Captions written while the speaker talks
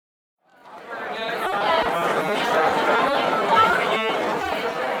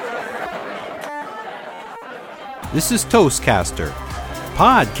This is Toastcaster,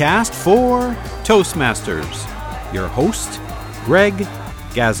 podcast for Toastmasters. Your host, Greg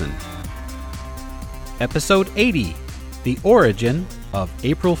Gazin. Episode 80, The Origin of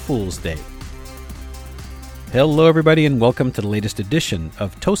April Fool's Day. Hello, everybody, and welcome to the latest edition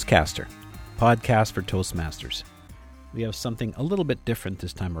of Toastcaster, podcast for Toastmasters. We have something a little bit different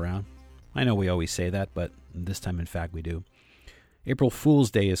this time around. I know we always say that, but this time, in fact, we do. April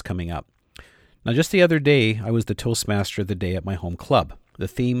Fool's Day is coming up. Now, just the other day, I was the Toastmaster of the day at my home club. The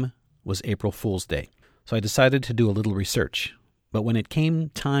theme was April Fool's Day, so I decided to do a little research. But when it came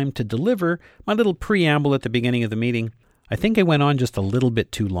time to deliver my little preamble at the beginning of the meeting, I think I went on just a little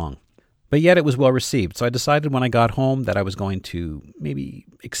bit too long. But yet it was well received, so I decided when I got home that I was going to maybe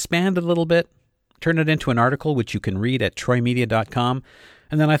expand a little bit, turn it into an article which you can read at troymedia.com,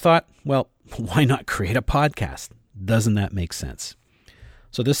 and then I thought, well, why not create a podcast? Doesn't that make sense?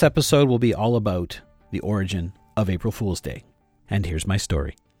 So this episode will be all about the origin of April Fool's Day. And here's my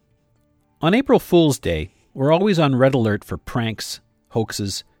story. On April Fool's Day, we're always on red alert for pranks,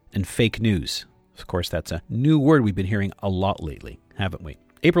 hoaxes, and fake news. Of course, that's a new word we've been hearing a lot lately, haven't we?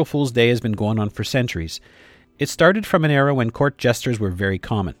 April Fool's Day has been going on for centuries. It started from an era when court jesters were very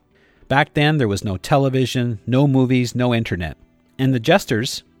common. Back then, there was no television, no movies, no internet. And the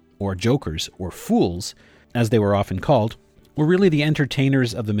jesters, or jokers, or fools, as they were often called, were really the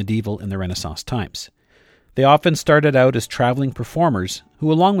entertainers of the medieval and the Renaissance times. They often started out as traveling performers who,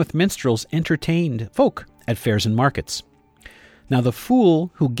 along with minstrels, entertained folk at fairs and markets. Now, the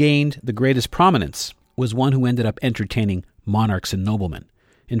fool who gained the greatest prominence was one who ended up entertaining monarchs and noblemen.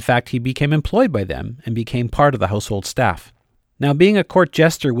 In fact, he became employed by them and became part of the household staff. Now, being a court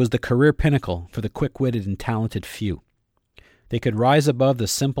jester was the career pinnacle for the quick-witted and talented few. They could rise above the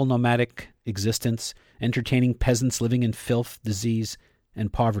simple nomadic existence, entertaining peasants living in filth, disease,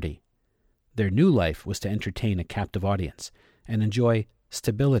 and poverty. Their new life was to entertain a captive audience and enjoy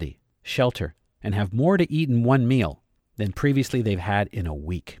stability, shelter, and have more to eat in one meal than previously they've had in a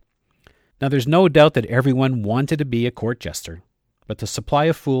week. Now, there's no doubt that everyone wanted to be a court jester, but the supply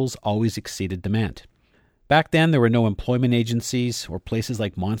of fools always exceeded demand. Back then, there were no employment agencies or places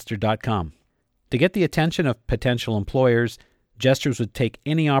like Monster.com. To get the attention of potential employers, jesters would take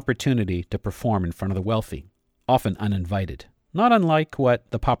any opportunity to perform in front of the wealthy, often uninvited, not unlike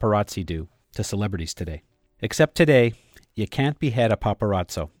what the paparazzi do to celebrities today. Except today, you can't behead a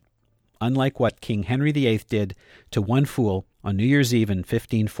paparazzo, unlike what King Henry VIII did to one fool on New Year's Eve in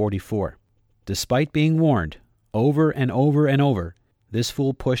 1544. Despite being warned over and over and over, this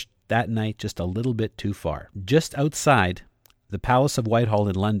fool pushed that night just a little bit too far, just outside the Palace of Whitehall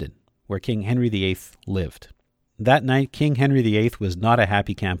in London, where King Henry VIII lived. That night, King Henry VIII was not a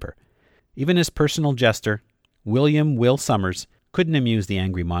happy camper. Even his personal jester, William Will Somers, couldn't amuse the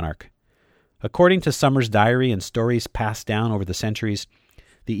angry monarch. According to Somers' diary and stories passed down over the centuries,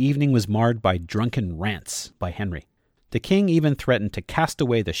 the evening was marred by drunken rants by Henry. The king even threatened to cast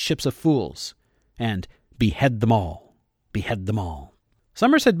away the ships of fools and behead them all. Behead them all.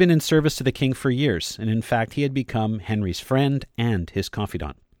 Somers had been in service to the king for years, and in fact he had become Henry's friend and his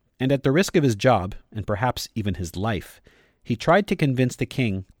confidant. And at the risk of his job, and perhaps even his life, he tried to convince the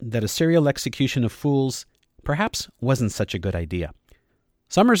king that a serial execution of fools perhaps wasn't such a good idea.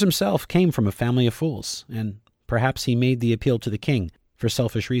 Somers himself came from a family of fools, and perhaps he made the appeal to the king for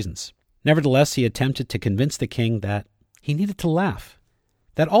selfish reasons. Nevertheless, he attempted to convince the king that he needed to laugh,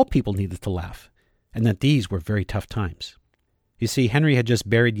 that all people needed to laugh, and that these were very tough times. You see, Henry had just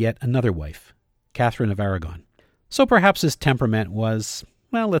buried yet another wife, Catherine of Aragon. So perhaps his temperament was,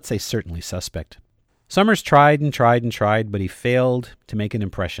 well, let's say certainly suspect. Somers tried and tried and tried, but he failed to make an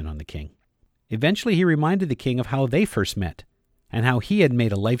impression on the king. Eventually, he reminded the king of how they first met, and how he had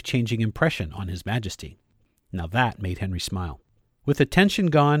made a life-changing impression on His Majesty. Now that made Henry smile. With the tension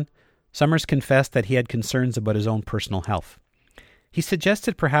gone, Somers confessed that he had concerns about his own personal health. He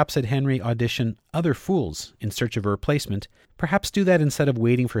suggested perhaps that Henry audition other fools in search of a replacement, perhaps do that instead of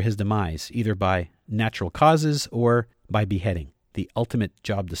waiting for his demise, either by natural causes or by beheading, the ultimate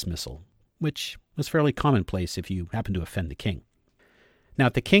job dismissal, which was fairly commonplace if you happened to offend the king. Now,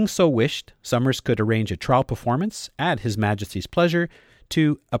 if the king so wished, Somers could arrange a trial performance at His Majesty's pleasure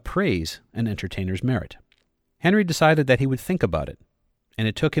to appraise an entertainer's merit. Henry decided that he would think about it, and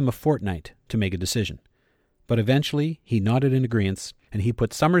it took him a fortnight to make a decision. But eventually, he nodded in agreeance, and he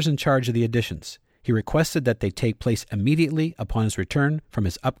put Somers in charge of the auditions. He requested that they take place immediately upon his return from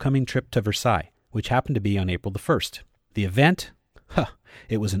his upcoming trip to Versailles, which happened to be on April the 1st. The event?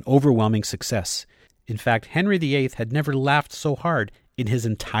 It was an overwhelming success. In fact, Henry VIII had never laughed so hard in his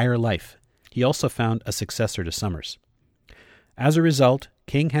entire life. He also found a successor to Somers. As a result,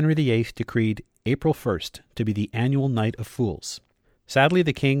 King Henry VIII decreed April 1st to be the annual Night of Fools. Sadly,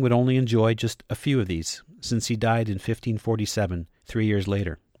 the king would only enjoy just a few of these, since he died in 1547, 3 years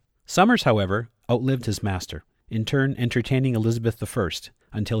later. Somers, however, outlived his master, in turn entertaining Elizabeth I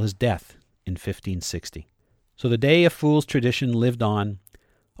until his death in 1560. So the Day of Fools tradition lived on,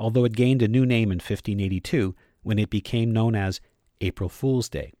 although it gained a new name in 1582 when it became known as April Fool's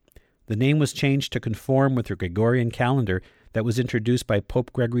Day. The name was changed to conform with the Gregorian calendar that was introduced by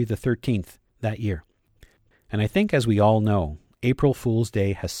Pope Gregory XIII that year. And I think, as we all know, April Fool's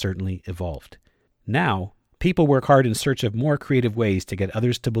Day has certainly evolved. Now, people work hard in search of more creative ways to get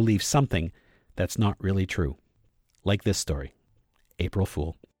others to believe something that's not really true. Like this story, April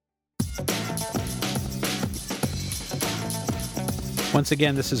Fool. Once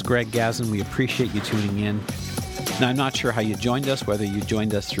again, this is Greg Gazin. We appreciate you tuning in. Now, I'm not sure how you joined us, whether you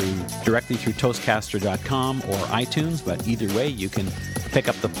joined us directly through Toastcaster.com or iTunes, but either way, you can pick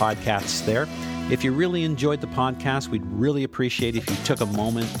up the podcasts there. If you really enjoyed the podcast, we'd really appreciate if you took a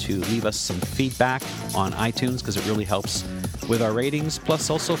moment to leave us some feedback on iTunes, because it really helps with our ratings. Plus,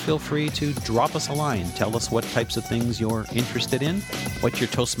 also feel free to drop us a line. Tell us what types of things you're interested in, what your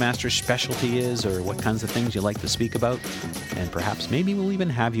Toastmasters specialty is, or what kinds of things you like to speak about. And perhaps maybe we'll even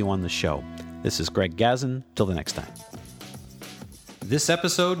have you on the show. This is Greg Gazin. Till the next time. This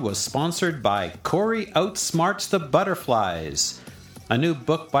episode was sponsored by Corey Outsmarts the Butterflies, a new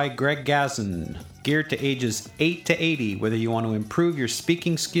book by Greg Gazin, geared to ages 8 to 80. Whether you want to improve your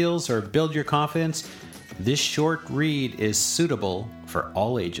speaking skills or build your confidence, this short read is suitable for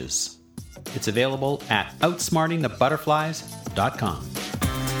all ages. It's available at outsmartingthebutterflies.com.